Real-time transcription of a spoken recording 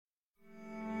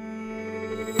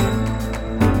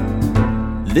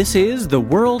This is The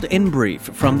World in Brief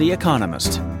from The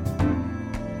Economist.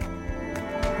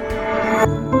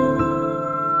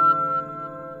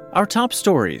 Our top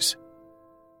stories.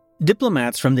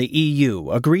 Diplomats from the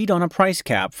EU agreed on a price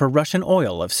cap for Russian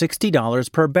oil of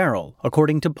 $60 per barrel,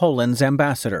 according to Poland's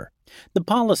ambassador. The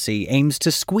policy aims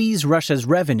to squeeze Russia's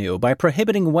revenue by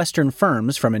prohibiting Western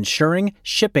firms from insuring,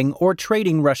 shipping, or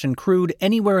trading Russian crude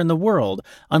anywhere in the world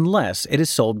unless it is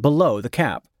sold below the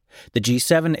cap. The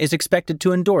G7 is expected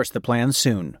to endorse the plan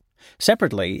soon.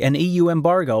 Separately, an EU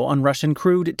embargo on Russian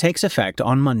crude takes effect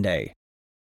on Monday.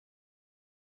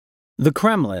 The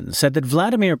Kremlin said that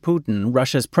Vladimir Putin,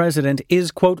 Russia's president,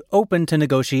 is, quote, open to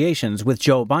negotiations with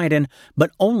Joe Biden,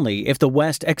 but only if the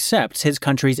West accepts his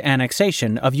country's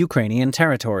annexation of Ukrainian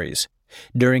territories.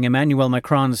 During Emmanuel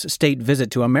Macron's state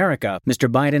visit to America,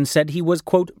 Mr. Biden said he was,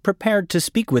 quote, prepared to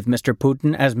speak with Mr.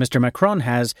 Putin, as Mr. Macron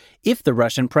has, if the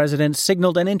Russian president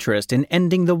signaled an interest in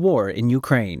ending the war in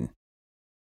Ukraine.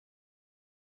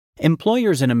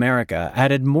 Employers in America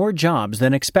added more jobs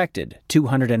than expected,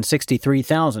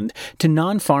 263,000, to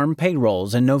non-farm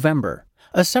payrolls in November.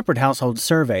 A separate household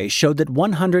survey showed that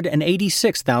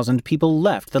 186,000 people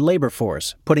left the labor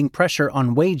force, putting pressure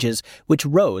on wages, which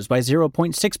rose by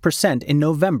 0.6% in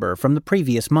November from the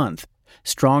previous month.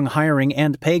 Strong hiring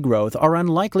and pay growth are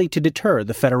unlikely to deter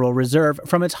the Federal Reserve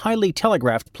from its highly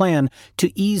telegraphed plan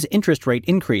to ease interest rate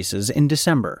increases in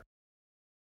December.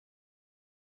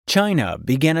 China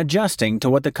began adjusting to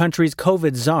what the country's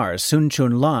COVID czar Sun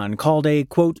Chunlan called a,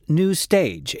 quote, new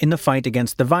stage in the fight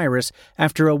against the virus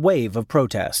after a wave of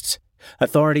protests.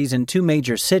 Authorities in two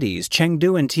major cities,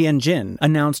 Chengdu and Tianjin,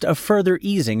 announced a further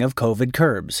easing of COVID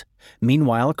curbs.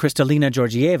 Meanwhile, Kristalina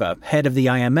Georgieva, head of the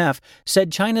IMF,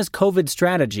 said China's COVID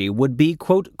strategy would be,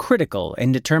 quote, critical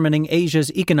in determining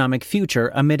Asia's economic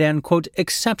future amid an, quote,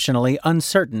 exceptionally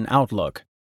uncertain outlook.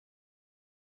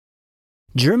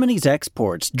 Germany's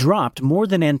exports dropped more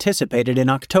than anticipated in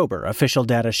October, official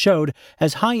data showed,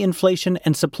 as high inflation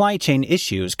and supply chain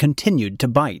issues continued to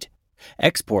bite.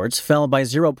 Exports fell by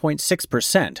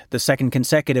 0.6%, the second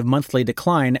consecutive monthly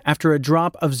decline after a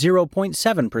drop of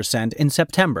 0.7% in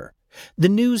September. The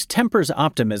news tempers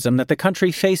optimism that the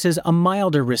country faces a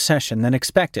milder recession than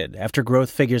expected after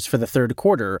growth figures for the third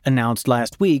quarter, announced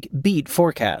last week, beat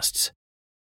forecasts.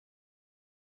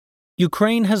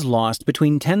 Ukraine has lost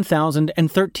between 10,000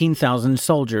 and 13,000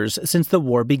 soldiers since the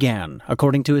war began,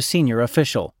 according to a senior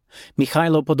official.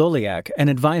 Mikhailo Podolyak, an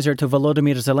advisor to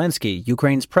Volodymyr Zelensky,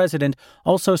 Ukraine's president,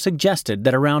 also suggested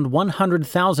that around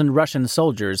 100,000 Russian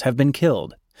soldiers have been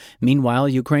killed. Meanwhile,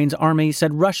 Ukraine's army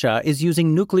said Russia is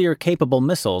using nuclear-capable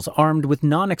missiles armed with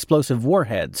non-explosive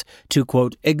warheads to,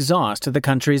 quote, exhaust the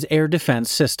country's air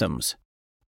defense systems.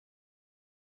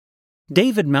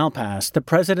 David Malpass, the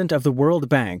president of the World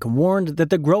Bank, warned that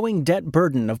the growing debt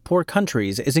burden of poor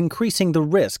countries is increasing the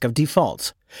risk of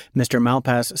defaults. Mr.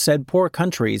 Malpass said poor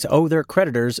countries owe their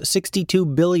creditors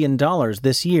 $62 billion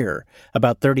this year,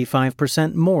 about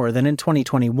 35% more than in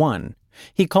 2021.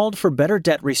 He called for better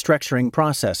debt restructuring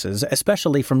processes,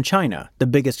 especially from China, the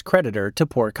biggest creditor to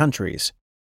poor countries.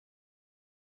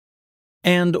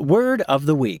 And word of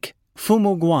the week,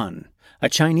 Fumuguan, a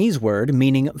Chinese word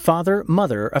meaning father,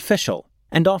 mother, official,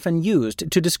 and often used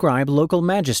to describe local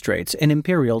magistrates in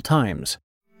imperial times.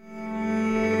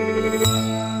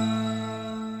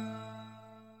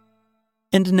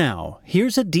 And now,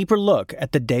 here's a deeper look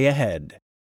at the day ahead.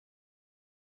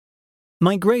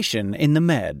 Migration in the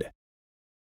Med.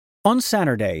 On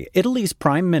Saturday, Italy's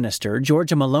Prime Minister,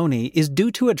 Giorgia Meloni, is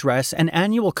due to address an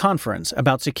annual conference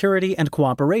about security and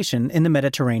cooperation in the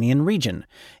Mediterranean region,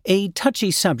 a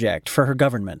touchy subject for her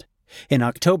government. In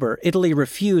October, Italy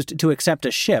refused to accept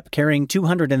a ship carrying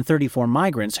 234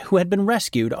 migrants who had been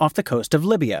rescued off the coast of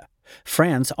Libya.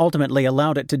 France ultimately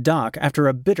allowed it to dock after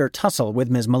a bitter tussle with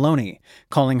Ms. Meloni,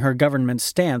 calling her government's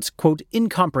stance, quote,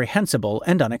 incomprehensible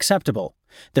and unacceptable.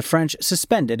 The French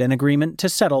suspended an agreement to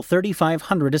settle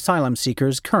 3,500 asylum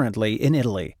seekers currently in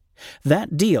Italy.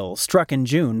 That deal, struck in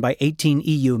June by 18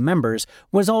 EU members,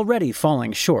 was already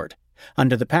falling short.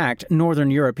 Under the pact, northern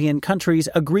European countries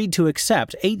agreed to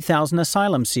accept 8,000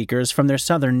 asylum seekers from their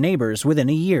southern neighbors within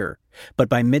a year. But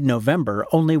by mid-November,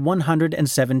 only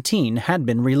 117 had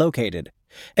been relocated.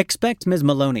 Expect Ms.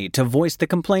 Meloni to voice the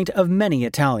complaint of many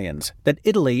Italians that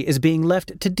Italy is being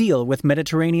left to deal with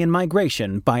Mediterranean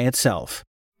migration by itself.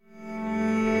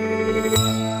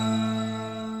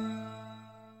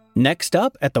 Next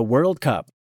up at the World Cup.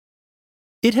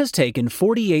 It has taken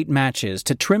 48 matches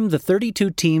to trim the 32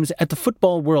 teams at the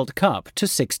Football World Cup to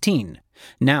 16.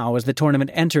 Now, as the tournament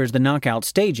enters the knockout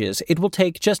stages, it will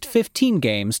take just 15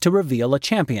 games to reveal a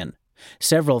champion.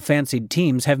 Several fancied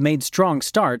teams have made strong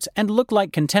starts and look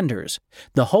like contenders.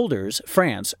 The holders,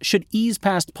 France, should ease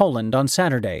past Poland on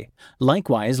Saturday.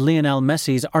 Likewise, Lionel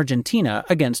Messi's Argentina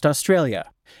against Australia.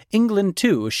 England,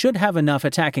 too, should have enough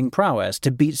attacking prowess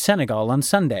to beat Senegal on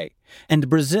Sunday. And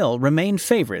Brazil remain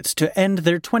favorites to end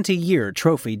their 20-year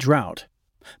trophy drought.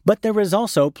 But there is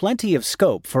also plenty of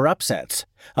scope for upsets.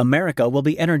 America will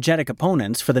be energetic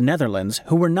opponents for the Netherlands,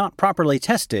 who were not properly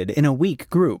tested in a weak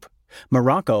group.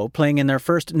 Morocco, playing in their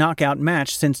first knockout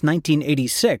match since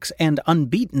 1986 and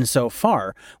unbeaten so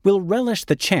far, will relish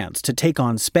the chance to take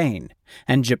on Spain.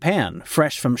 And Japan,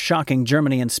 fresh from shocking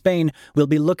Germany and Spain, will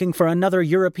be looking for another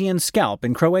European scalp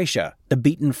in Croatia, the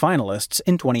beaten finalists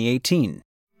in 2018.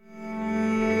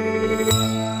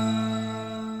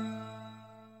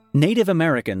 Native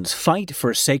Americans fight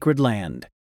for sacred land.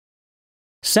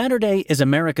 Saturday is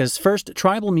America's first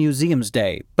Tribal Museums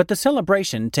Day, but the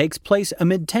celebration takes place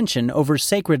amid tension over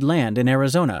sacred land in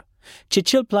Arizona.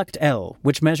 Chichilpluct'el,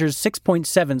 which measures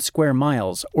 6.7 square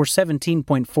miles or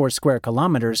 17.4 square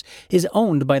kilometers, is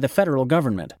owned by the federal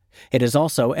government. It is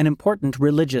also an important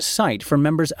religious site for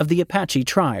members of the Apache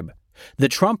tribe. The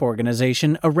Trump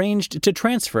Organization arranged to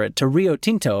transfer it to Rio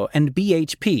Tinto and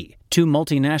BHP, two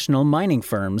multinational mining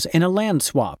firms, in a land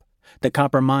swap. The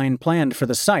copper mine planned for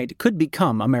the site could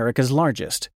become America's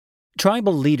largest.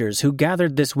 Tribal leaders who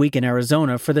gathered this week in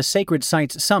Arizona for the Sacred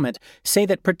Sites Summit say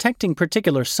that protecting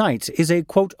particular sites is a,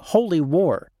 quote, holy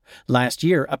war. Last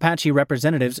year, Apache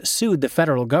representatives sued the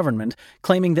federal government,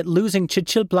 claiming that losing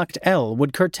Chichilpluct'el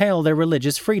would curtail their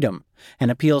religious freedom. An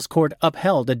appeals court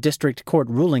upheld a district court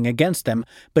ruling against them,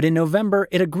 but in November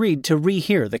it agreed to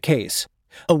rehear the case.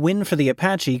 A win for the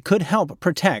Apache could help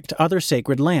protect other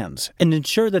sacred lands and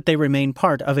ensure that they remain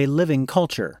part of a living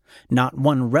culture, not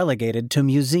one relegated to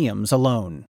museums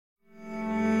alone.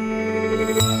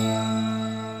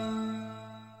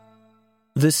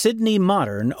 The Sydney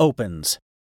Modern opens.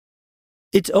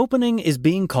 Its opening is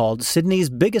being called Sydney's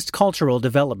biggest cultural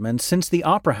development since the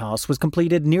Opera House was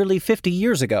completed nearly 50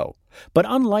 years ago. But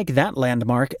unlike that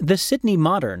landmark, the Sydney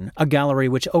Modern, a gallery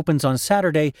which opens on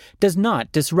Saturday, does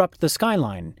not disrupt the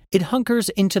skyline. It hunkers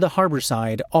into the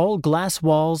harbourside, all glass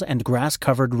walls and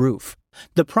grass-covered roof.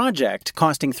 The project,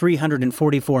 costing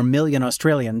 $344 million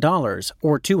Australian dollars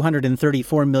or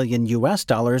 $234 million US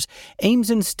dollars,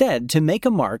 aims instead to make a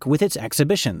mark with its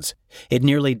exhibitions. It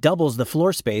nearly doubles the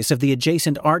floor space of the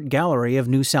adjacent Art Gallery of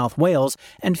New South Wales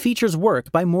and features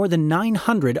work by more than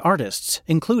 900 artists,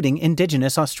 including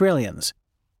Indigenous Australians.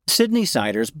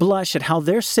 Sydneysiders blush at how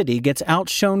their city gets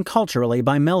outshone culturally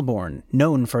by Melbourne,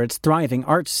 known for its thriving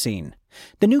arts scene.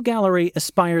 The new gallery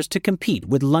aspires to compete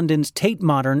with London's Tate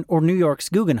Modern or New York's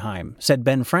Guggenheim, said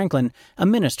Ben Franklin, a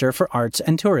minister for arts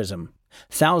and tourism.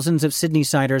 Thousands of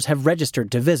Sydneysiders have registered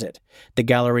to visit. The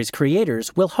gallery's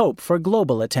creators will hope for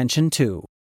global attention too.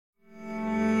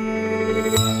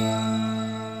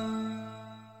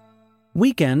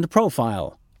 Weekend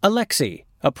Profile: Alexei,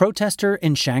 a protester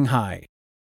in Shanghai.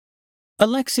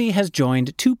 Alexei has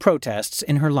joined two protests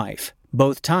in her life.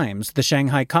 Both times, the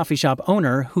Shanghai coffee shop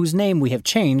owner, whose name we have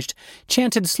changed,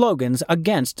 chanted slogans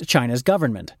against China's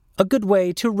government, a good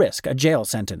way to risk a jail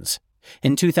sentence.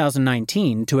 In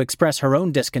 2019, to express her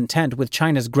own discontent with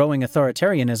China's growing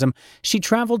authoritarianism, she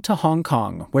traveled to Hong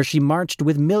Kong, where she marched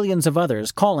with millions of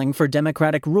others calling for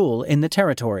democratic rule in the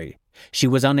territory. She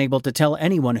was unable to tell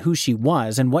anyone who she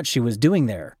was and what she was doing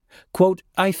there. Quote,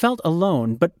 "I felt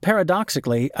alone, but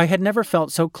paradoxically, I had never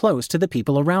felt so close to the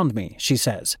people around me," she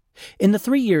says. In the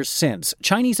 3 years since,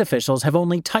 Chinese officials have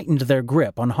only tightened their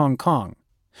grip on Hong Kong.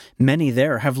 Many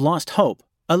there have lost hope.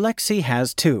 Alexei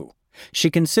has too. She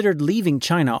considered leaving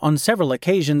China on several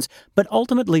occasions, but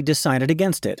ultimately decided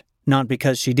against it, not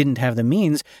because she didn't have the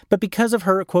means, but because of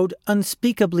her, quote,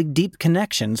 unspeakably deep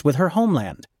connections with her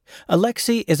homeland.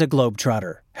 Alexei is a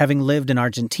globetrotter, having lived in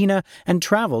Argentina and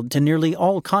traveled to nearly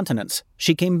all continents.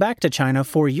 She came back to China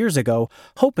 4 years ago,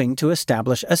 hoping to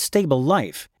establish a stable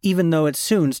life, even though it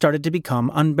soon started to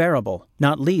become unbearable,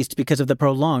 not least because of the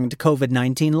prolonged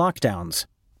COVID-19 lockdowns.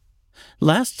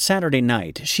 Last Saturday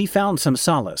night, she found some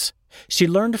solace. She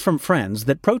learned from friends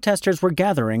that protesters were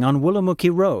gathering on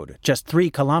Wooloomookie Road, just 3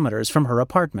 kilometers from her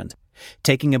apartment.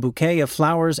 Taking a bouquet of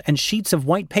flowers and sheets of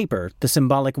white paper, the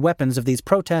symbolic weapons of these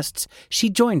protests, she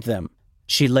joined them.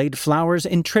 She laid flowers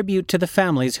in tribute to the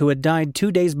families who had died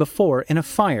 2 days before in a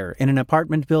fire in an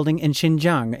apartment building in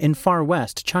Xinjiang in far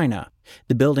west China.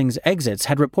 The building's exits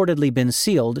had reportedly been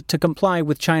sealed to comply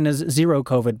with China's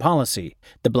zero-COVID policy.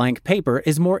 The blank paper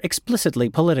is more explicitly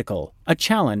political, a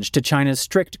challenge to China's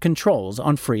strict controls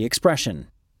on free expression.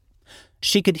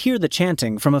 She could hear the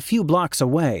chanting from a few blocks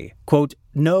away. Quote,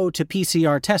 no to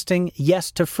PCR testing,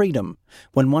 yes to freedom.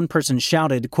 When one person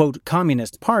shouted, quote,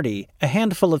 Communist Party, a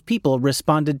handful of people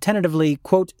responded tentatively,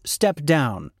 quote, step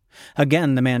down.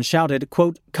 Again, the man shouted,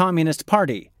 quote, Communist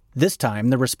Party. This time,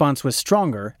 the response was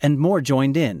stronger and more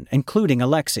joined in, including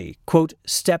Alexei, quote,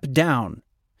 step down.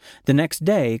 The next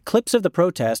day, clips of the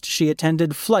protest she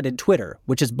attended flooded Twitter,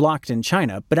 which is blocked in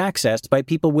China but accessed by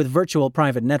people with virtual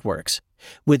private networks.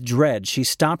 With dread, she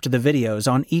stopped the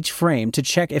videos on each frame to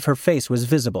check if her face was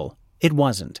visible. It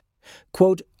wasn't.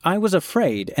 Quote, I was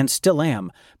afraid and still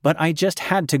am, but I just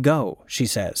had to go, she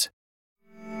says.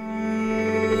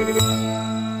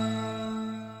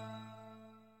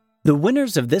 The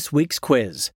winners of this week's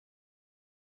quiz.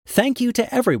 Thank you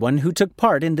to everyone who took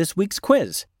part in this week's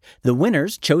quiz. The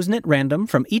winners, chosen at random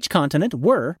from each continent,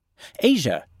 were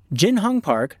Asia, Jinhong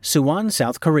Park, Suwon,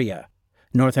 South Korea.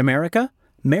 North America,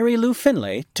 Mary Lou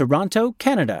Finlay, Toronto,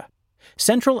 Canada.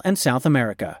 Central and South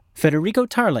America, Federico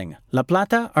Tarling, La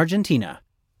Plata, Argentina.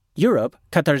 Europe,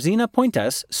 Katarzyna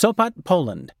Pointas, Sopot,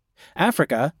 Poland.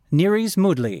 Africa, Neres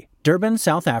Moodley, Durban,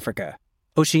 South Africa.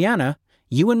 Oceania,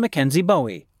 Ewan Mackenzie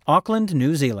Bowie, Auckland,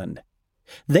 New Zealand.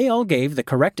 They all gave the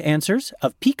correct answers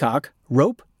of Peacock,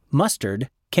 Rope, Mustard,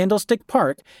 Candlestick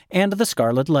Park, and the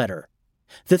Scarlet Letter.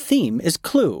 The theme is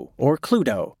Clue, or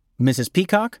Cluedo. Mrs.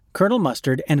 Peacock, Colonel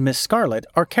Mustard, and Miss Scarlet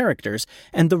are characters,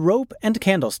 and the rope and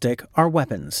candlestick are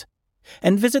weapons.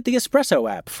 And visit the Espresso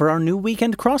app for our new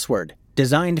weekend crossword,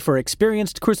 designed for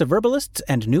experienced cruciverbalists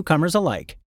and newcomers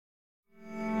alike.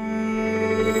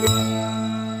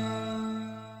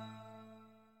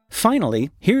 Finally,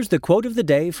 here's the quote of the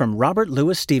day from Robert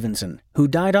Louis Stevenson, who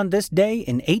died on this day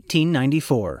in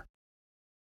 1894.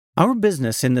 Our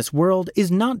business in this world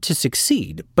is not to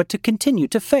succeed, but to continue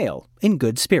to fail in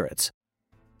good spirits.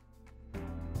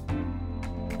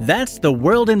 That's The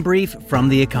World in Brief from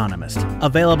The Economist,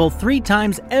 available 3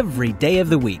 times every day of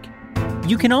the week.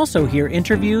 You can also hear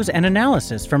interviews and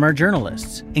analysis from our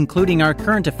journalists, including our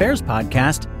current affairs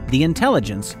podcast, The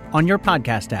Intelligence, on your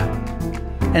podcast app.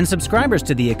 And subscribers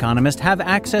to The Economist have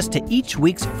access to each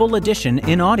week's full edition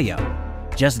in audio.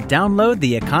 Just download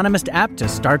The Economist app to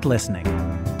start listening.